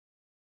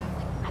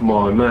Come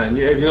on, man.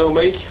 You know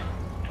me?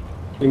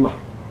 Nhưng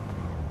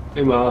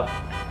mà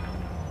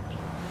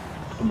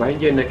bán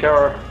trên này cái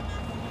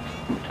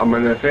I'm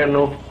an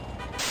inferno.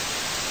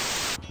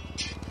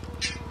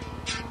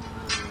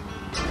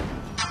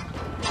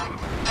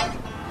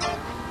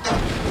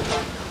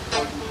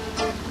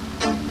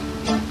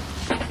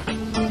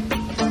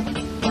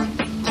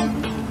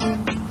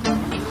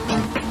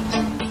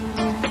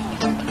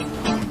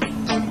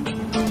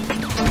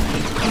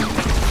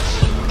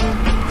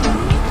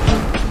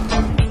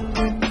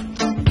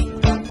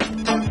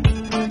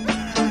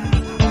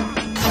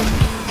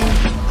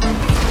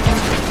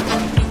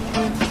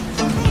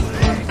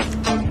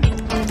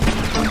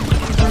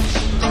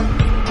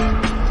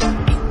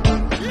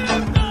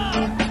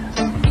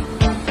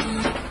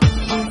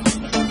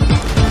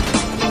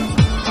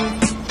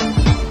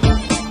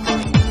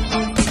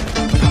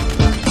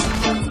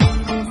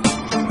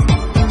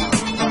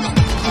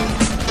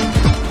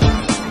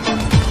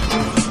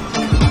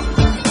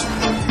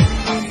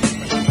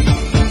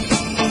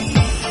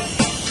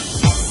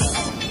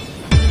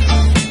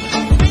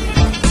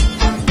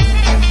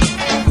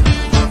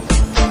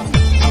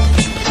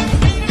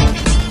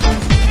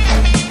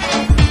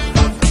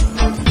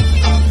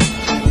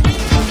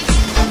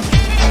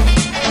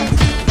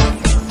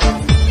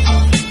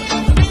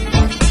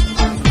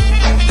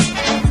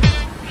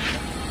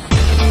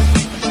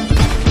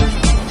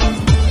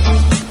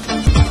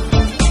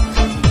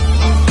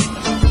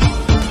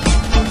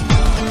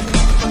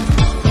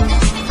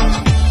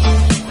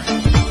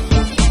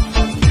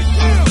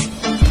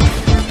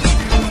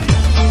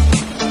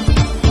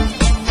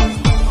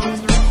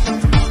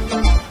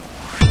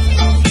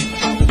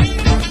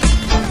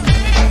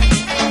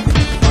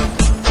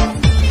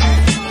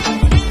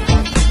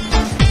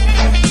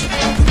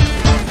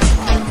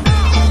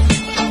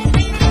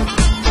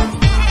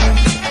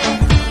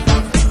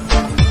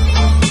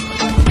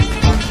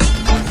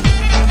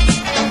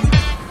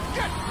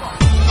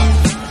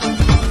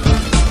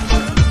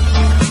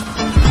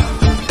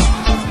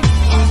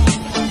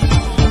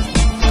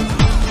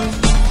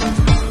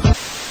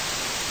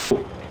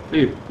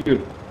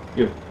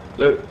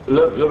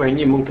 Lớp anh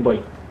nhìn monkey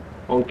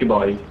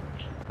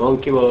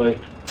boy.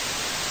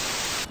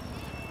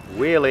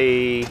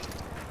 Wheelie.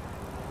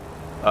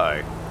 Uh-oh.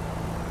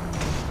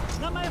 It's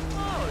not my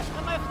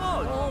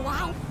fault. Oh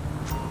wow.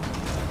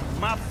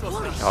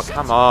 Oh,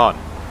 come on.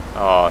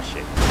 Oh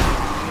shit.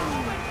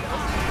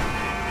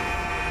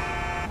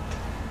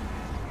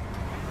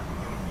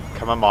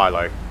 Come on,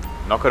 Milo.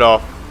 Knock it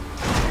off.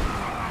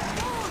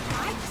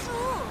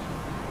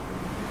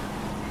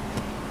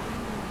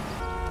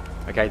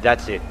 Okay,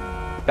 that's it.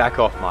 Back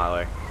off,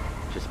 Milo.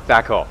 Just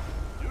back off.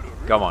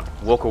 Come on,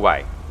 walk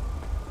away.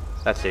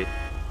 That's it.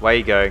 Away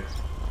you go.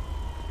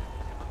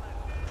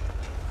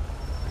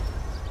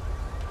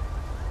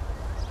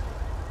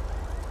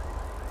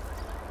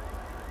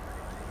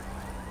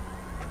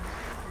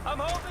 I'm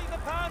hoping the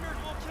Pounders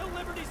will kill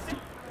Liberty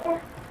City.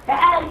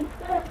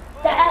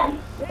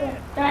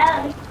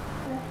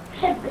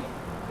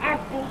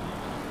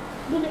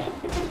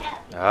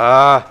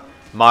 Ah,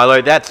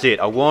 Milo, that's it.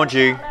 I warned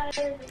you.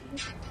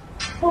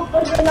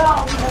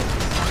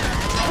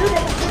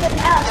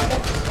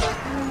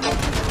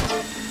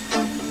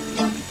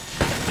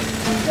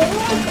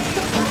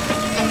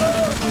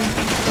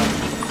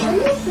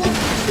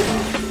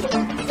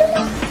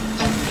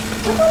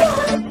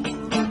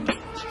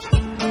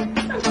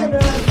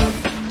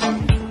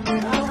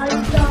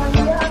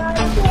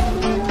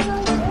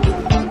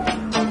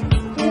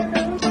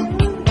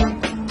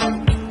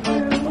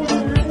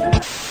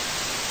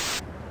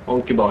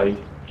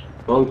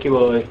 Monkey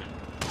boy.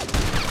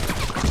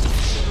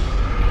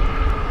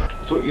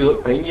 So you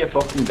look behind you,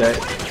 fucking dead.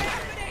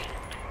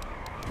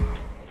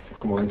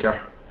 Come on,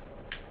 car.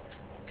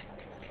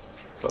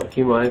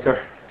 Fucking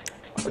wanker.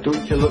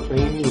 Don't you look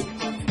behind you?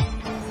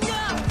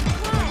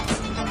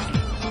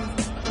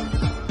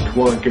 Come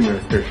on, give me a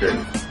picture.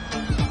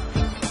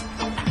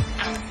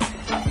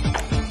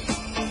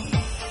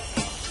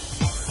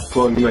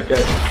 Come on, give me a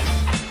kiss.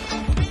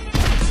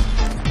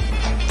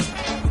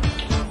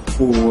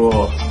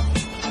 Whoa.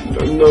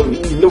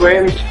 No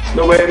ends,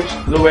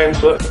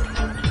 look.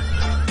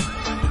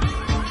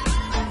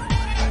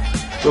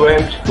 No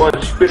ends,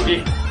 one,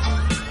 50.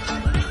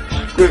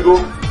 Squiggle,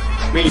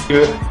 me,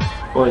 you.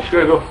 One,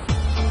 squiggle.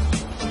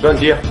 Stand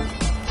here.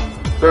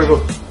 Squiggle.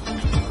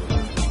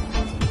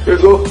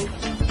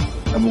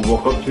 And we'll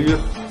walk up to you.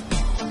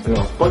 And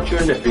I'll punch you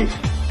in the face.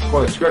 Come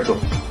on, squiggle.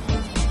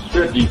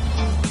 Straight deep.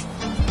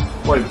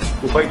 One,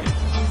 we'll fight.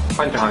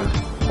 Hand to hand.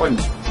 One,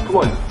 come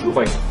on, we'll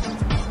fight.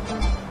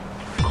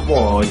 Come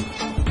on.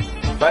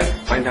 Right,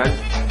 hand hand.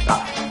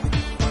 Ah.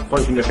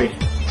 Punch in the face.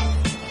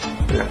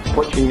 Yeah,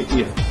 punch in the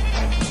ear.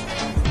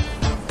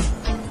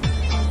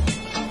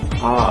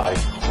 Hi.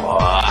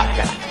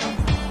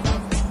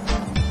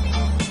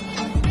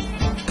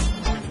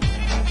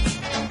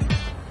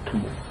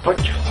 Come on,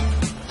 punch.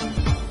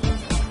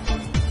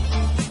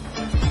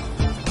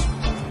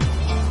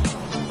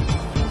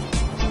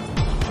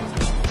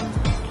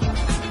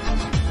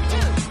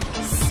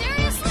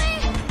 Seriously?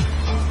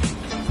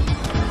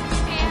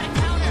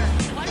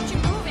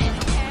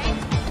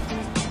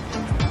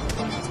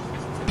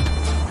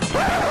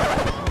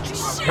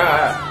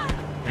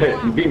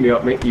 You beat me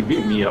up, mate. You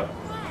beat me up.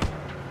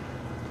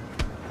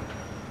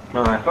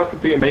 I thought to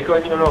be a maker,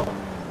 you know.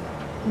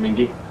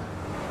 Mingy.